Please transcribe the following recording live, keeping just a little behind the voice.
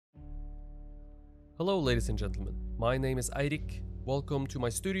Hello ladies and gentlemen, my name is Eirik. Welcome to my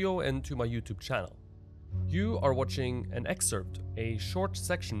studio and to my YouTube channel. You are watching an excerpt, a short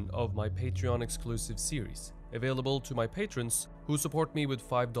section of my Patreon exclusive series, available to my patrons who support me with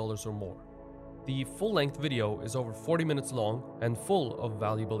 $5 or more. The full-length video is over 40 minutes long and full of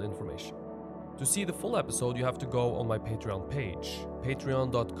valuable information. To see the full episode, you have to go on my Patreon page,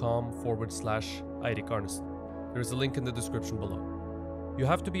 patreon.com/Eirik Arnesen. There is a link in the description below. You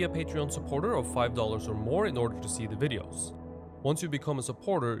have to be a Patreon supporter of $5 or more in order to see the videos. Once you become a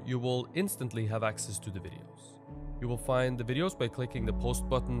supporter, you will instantly have access to the videos. You will find the videos by clicking the post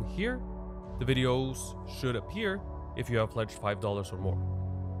button here. The videos should appear if you have pledged $5 or more.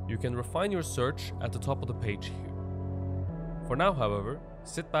 You can refine your search at the top of the page here. For now, however,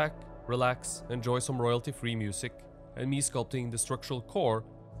 sit back, relax, enjoy some royalty-free music, and me sculpting the structural core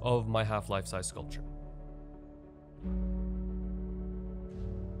of my half-life size sculpture.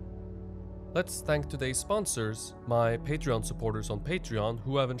 Let's thank today's sponsors, my Patreon supporters on Patreon,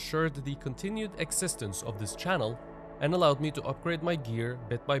 who have ensured the continued existence of this channel and allowed me to upgrade my gear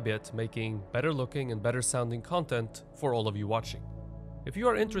bit by bit, making better looking and better sounding content for all of you watching. If you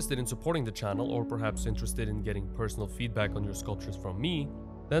are interested in supporting the channel, or perhaps interested in getting personal feedback on your sculptures from me,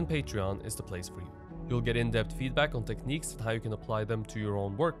 then Patreon is the place for you. You'll get in-depth feedback on techniques and how you can apply them to your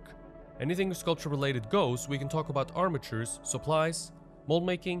own work. Anything sculpture related goes. We can talk about armatures, supplies, mold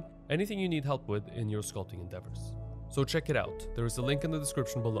making, anything you need help with in your sculpting endeavors. So check it out, there is a link in the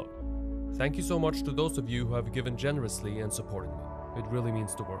description below. Thank you so much to those of you who have given generously and supported me. It really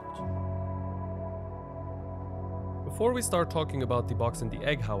means the world. Before we start talking about the box and the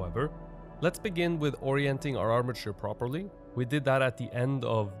egg, however, let's begin with orienting our armature properly. We did that at the end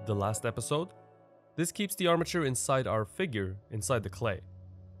of the last episode. This keeps the armature inside our figure, inside the clay.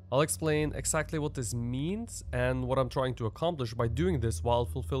 I'll explain exactly what this means and what I'm trying to accomplish by doing this while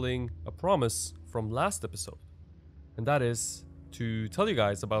fulfilling a promise from last episode. And that is to tell you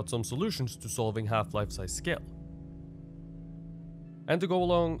guys about some solutions to solving half-life size scale. And to go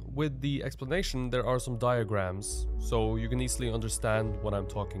along with the explanation, there are some diagrams so you can easily understand what I'm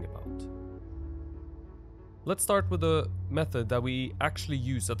talking about. Let's start with a method that we actually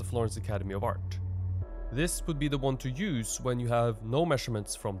use at the Florence Academy of Art. This would be the one to use when you have no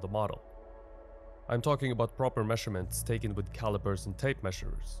measurements from the model. I'm talking about proper measurements taken with calipers and tape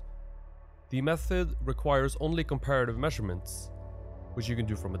measurers. The method requires only comparative measurements, which you can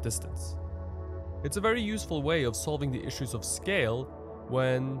do from a distance. It's a very useful way of solving the issues of scale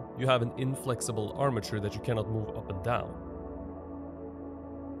when you have an inflexible armature that you cannot move up and down.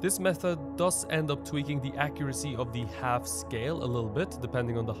 This method does end up tweaking the accuracy of the half scale a little bit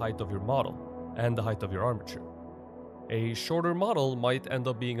depending on the height of your model and the height of your armature. A shorter model might end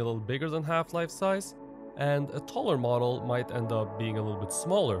up being a little bigger than half-life size, and a taller model might end up being a little bit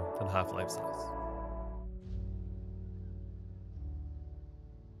smaller than half-life size.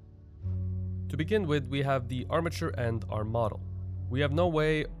 To begin with, we have the armature and our model. We have no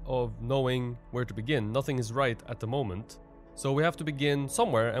way of knowing where to begin, nothing is right at the moment, so we have to begin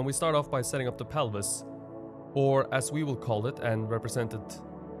somewhere, and we start off by setting up the pelvis, or as we will call it and represent it,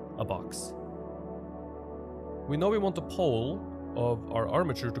 a box. We know we want the pole of our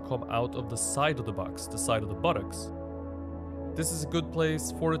armature to come out of the side of the box, the side of the buttocks. This is a good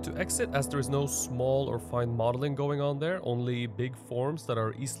place for it to exit as there is no small or fine modeling going on there, only big forms that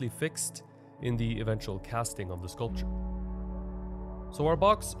are easily fixed in the eventual casting of the sculpture. So our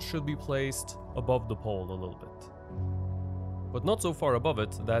box should be placed above the pole a little bit, but not so far above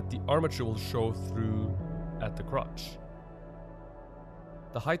it that the armature will show through at the crotch.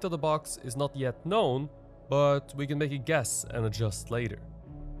 The height of the box is not yet known, but we can make a guess and adjust later.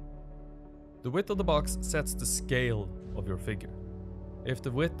 The width of the box sets the scale of your figure. If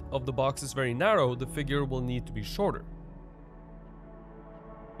the width of the box is very narrow, the figure will need to be shorter.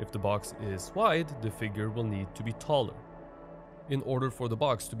 If the box is wide, the figure will need to be taller, in order for the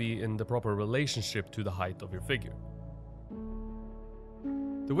box to be in the proper relationship to the height of your figure.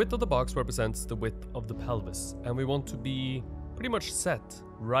 The width of the box represents the width of the pelvis, and we want to be pretty much set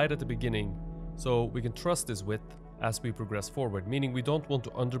right at the beginning so we can trust this width as we progress forward, meaning we don't want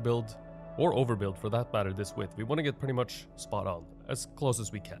to underbuild or overbuild for that matter this width. We want to get pretty much spot on, as close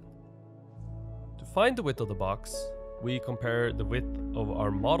as we can. To find the width of the box, we compare the width of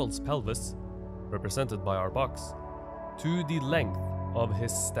our model's pelvis, represented by our box, to the length of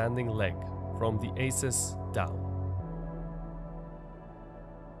his standing leg from the aces down.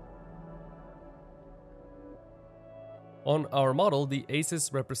 On our model, the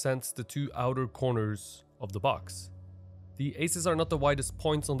aces represents the two outer corners of the box. The aces are not the widest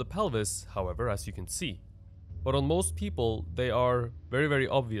points on the pelvis, however, as you can see. but on most people they are very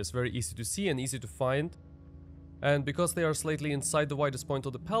obvious, very easy to see and easy to find. And because they are slightly inside the widest point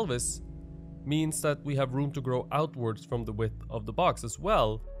of the pelvis, means that we have room to grow outwards from the width of the box as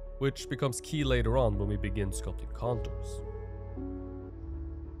well, which becomes key later on when we begin sculpting contours.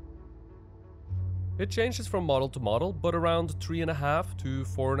 It changes from model to model, but around 3.5 to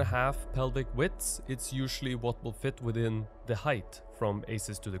 4.5 pelvic widths, it's usually what will fit within the height from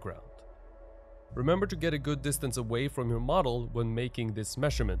aces to the ground. Remember to get a good distance away from your model when making this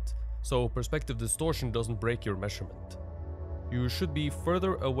measurement, so perspective distortion doesn't break your measurement. You should be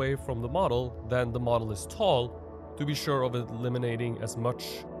further away from the model than the model is tall to be sure of eliminating as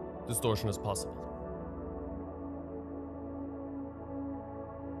much distortion as possible.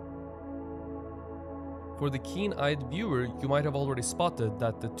 For the keen-eyed viewer, you might have already spotted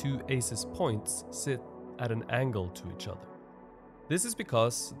that the two aces points sit at an angle to each other. This is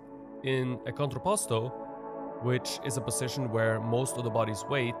because in a contrapposto, which is a position where most of the body's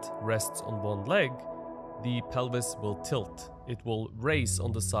weight rests on one leg, the pelvis will tilt. It will raise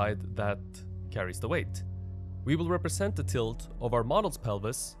on the side that carries the weight. We will represent the tilt of our model's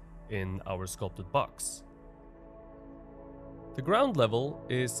pelvis in our sculpted box. The ground level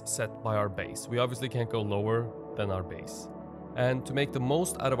is set by our base. We obviously can't go lower than our base. And to make the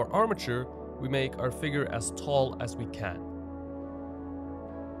most out of our armature, we make our figure as tall as we can.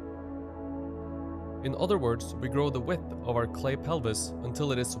 In other words, we grow the width of our clay pelvis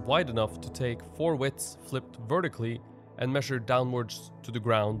until it is wide enough to take 4 widths flipped vertically and measure downwards to the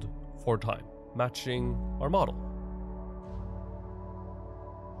ground 4 times, matching our model.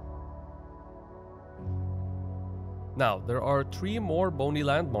 Now, there are 3 more bony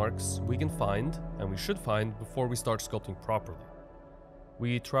landmarks we can find, and we should find, before we start sculpting properly.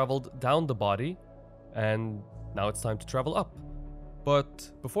 We traveled down the body, and now it's time to travel up.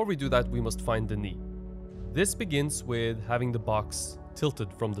 But before we do that, we must find the knee. This begins with having the box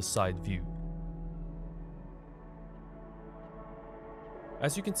tilted from the side view.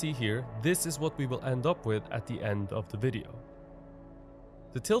 As you can see here, this is what we will end up with at the end of the video.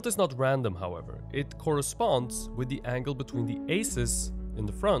 The tilt is not random, however. It corresponds with the angle between the aces in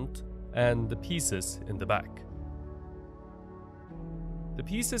the front and the pieces in the back. The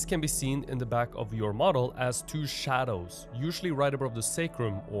pieces can be seen in the back of your model as 2 shadows, usually right above the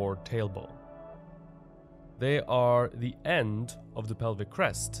sacrum or tailbone. They are the end of the pelvic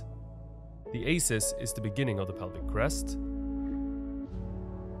crest. The aces is the beginning of the pelvic crest.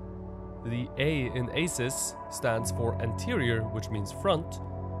 The A in aces stands for anterior, which means front,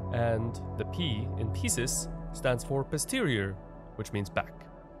 and the P in pieces stands for posterior, which means back.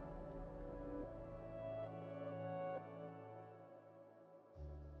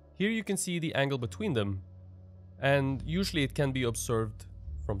 Here you can see the angle between them, and usually it can be observed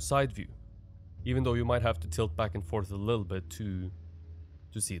from side view, even though you might have to tilt back and forth a little bit to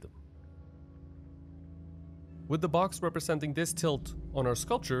see them. With the box representing this tilt on our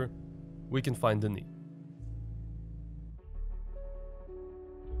sculpture, we can find the knee.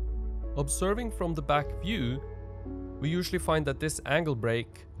 Observing from the back view, we usually find that this angle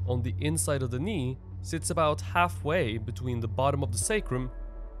break on the inside of the knee sits about halfway between the bottom of the sacrum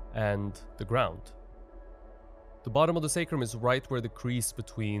and the ground. The bottom of the sacrum is right where the crease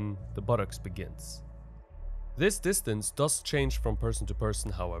between the buttocks begins. This distance does change from person to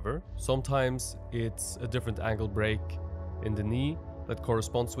person, however. Sometimes it's a different angle break in the knee that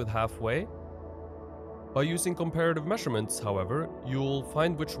corresponds with halfway. By using comparative measurements, however, you'll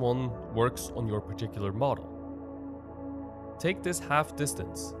find which one works on your particular model. Take this half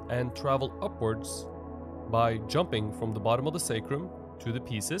distance and travel upwards by jumping from the bottom of the sacrum to the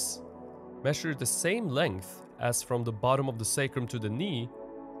pieces. Measure the same length as from the bottom of the sacrum to the knee,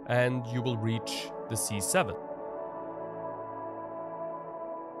 and you will reach the C7.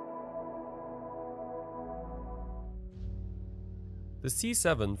 The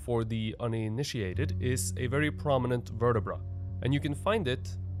C7 for the uninitiated is a very prominent vertebra, and you can find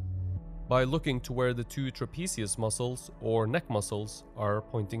it by looking to where the 2 trapezius muscles or neck muscles are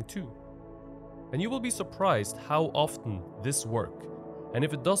pointing to. And you will be surprised how often this works. And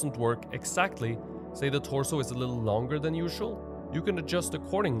if it doesn't work exactly, say the torso is a little longer than usual, you can adjust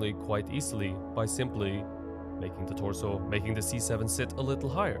accordingly quite easily by simply making the C7 sit a little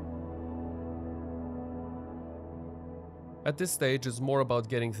higher. At this stage, it's more about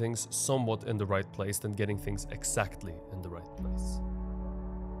getting things somewhat in the right place than getting things exactly in the right place.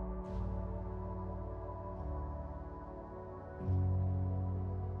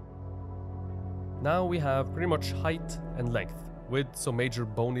 Now we have pretty much height and length, with some major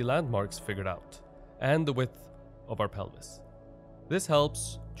bony landmarks figured out, and the width of our pelvis. This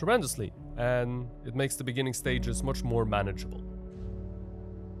helps tremendously, and it makes the beginning stages much more manageable.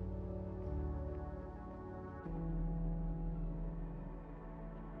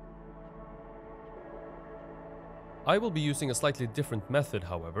 I will be using a slightly different method,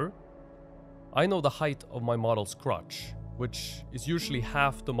 however. I know the height of my model's crotch, which is usually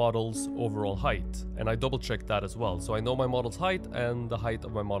half the model's overall height, and I double checked that as well, so I know my model's height and the height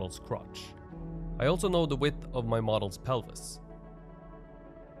of my model's crotch. I also know the width of my model's pelvis.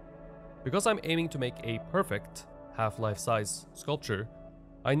 Because I'm aiming to make a perfect half-life size sculpture,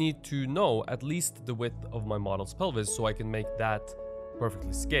 I need to know at least the width of my model's pelvis so I can make that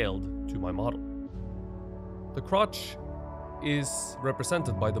perfectly scaled to my model. The crotch is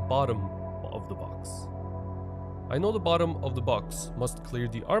represented by the bottom of the box. I know the bottom of the box must clear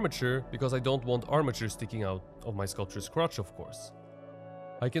the armature because I don't want armature sticking out of my sculpture's crotch, of course.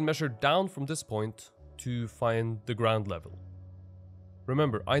 I can measure down from this point to find the ground level.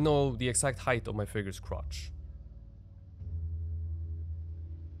 Remember, I know the exact height of my figure's crotch.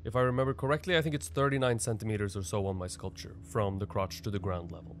 If I remember correctly, I think it's 39 centimeters or so on my sculpture, from the crotch to the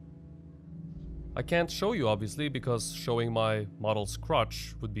ground level. I can't show you obviously because showing my model's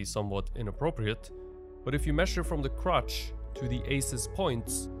crotch would be somewhat inappropriate, but if you measure from the crotch to the ace's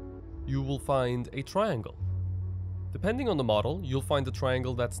points, you will find a triangle. Depending on the model, you'll find a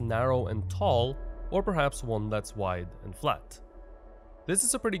triangle that's narrow and tall, or perhaps one that's wide and flat. This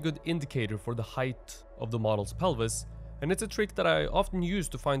is a pretty good indicator for the height of the model's pelvis, and it's a trick that I often use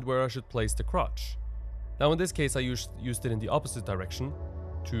to find where I should place the crotch. Now in this case I used it in the opposite direction,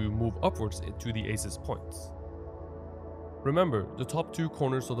 to move upwards to the ace's points. Remember, the top two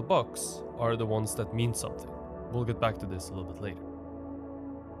corners of the box are the ones that mean something. We'll get back to this a little bit later.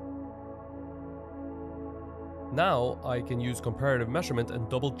 Now I can use comparative measurement and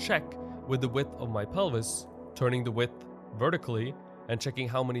double check with the width of my pelvis, turning the width vertically and checking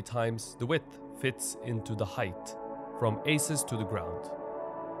how many times the width fits into the height from aces to the ground.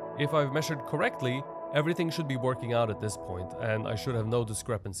 If I've measured correctly, everything should be working out at this point, and I should have no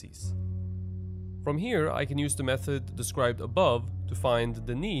discrepancies. From here, I can use the method described above to find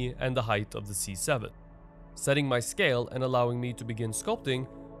the knee and the height of the C7, setting my scale and allowing me to begin sculpting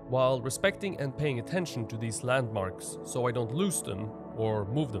while respecting and paying attention to these landmarks so I don't lose them or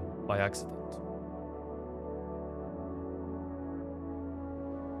move them by accident.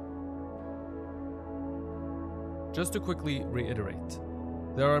 Just to quickly reiterate,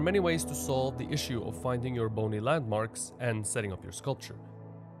 there are many ways to solve the issue of finding your bony landmarks and setting up your sculpture.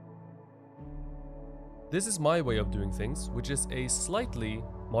 This is my way of doing things, which is a slightly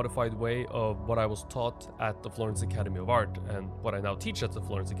modified way of what I was taught at the Florence Academy of Art and what I now teach at the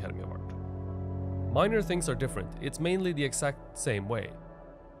Florence Academy of Art. Minor things are different, it's mainly the exact same way.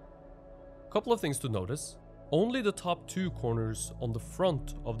 Couple of things to notice. Only the top two corners on the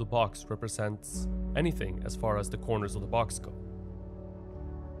front of the box represents anything as far as the corners of the box go.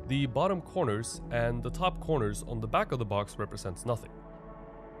 The bottom corners and the top corners on the back of the box represents nothing.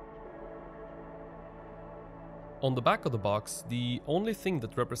 On the back of the box, the only thing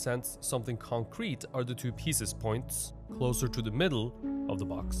that represents something concrete are the two pieces points closer to the middle of the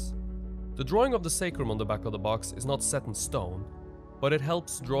box. The drawing of the sacrum on the back of the box is not set in stone, but it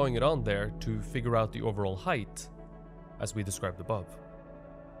helps drawing it on there to figure out the overall height, as we described above.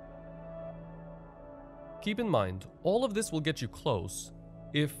 Keep in mind, all of this will get you close.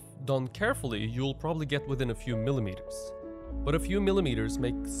 If done carefully, you'll probably get within a few millimeters. But a few millimeters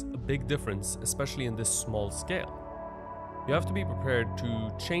makes a big difference, especially in this small scale. You have to be prepared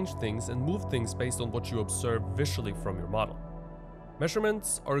to change things and move things based on what you observe visually from your model.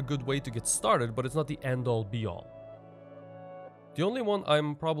 Measurements are a good way to get started, but it's not the end-all be-all. The only one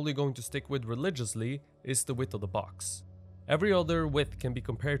I'm probably going to stick with religiously is the width of the box. Every other width can be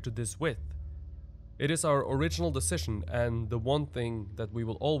compared to this width. It is our original decision and the one thing that we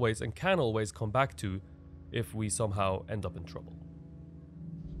will always and can always come back to if we somehow end up in trouble.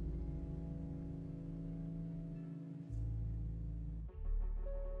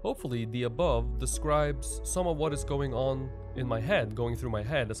 Hopefully the above describes some of what is going on in my head, going through my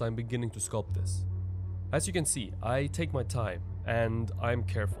head as I'm beginning to sculpt this. As you can see, I take my time and I'm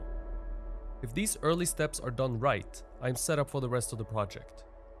careful. If these early steps are done right, I'm set up for the rest of the project.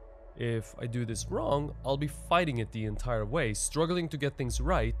 If I do this wrong, I'll be fighting it the entire way, struggling to get things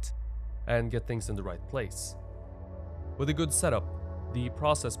right and get things in the right place. With a good setup, the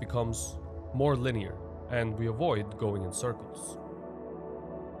process becomes more linear and we avoid going in circles.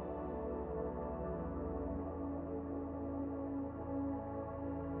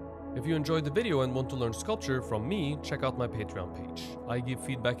 If you enjoyed the video and want to learn sculpture from me, check out my Patreon page. I give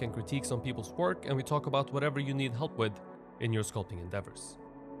feedback and critiques on people's work and we talk about whatever you need help with in your sculpting endeavors.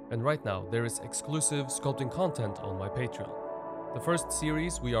 And right now, there is exclusive sculpting content on my Patreon. The first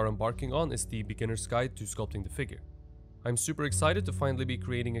series we are embarking on is the Beginner's Guide to Sculpting the Figure. I'm super excited to finally be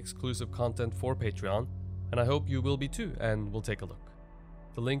creating exclusive content for Patreon, and I hope you will be too, and we'll take a look.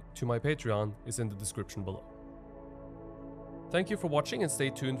 The link to my Patreon is in the description below. Thank you for watching, and stay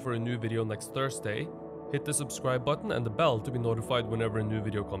tuned for a new video next Thursday. Hit the subscribe button and the bell to be notified whenever a new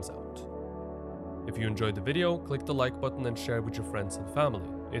video comes out. If you enjoyed the video, click the like button and share it with your friends and family.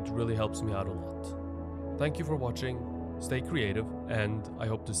 It really helps me out a lot. Thank you for watching, stay creative, and I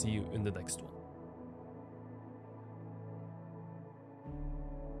hope to see you in the next one.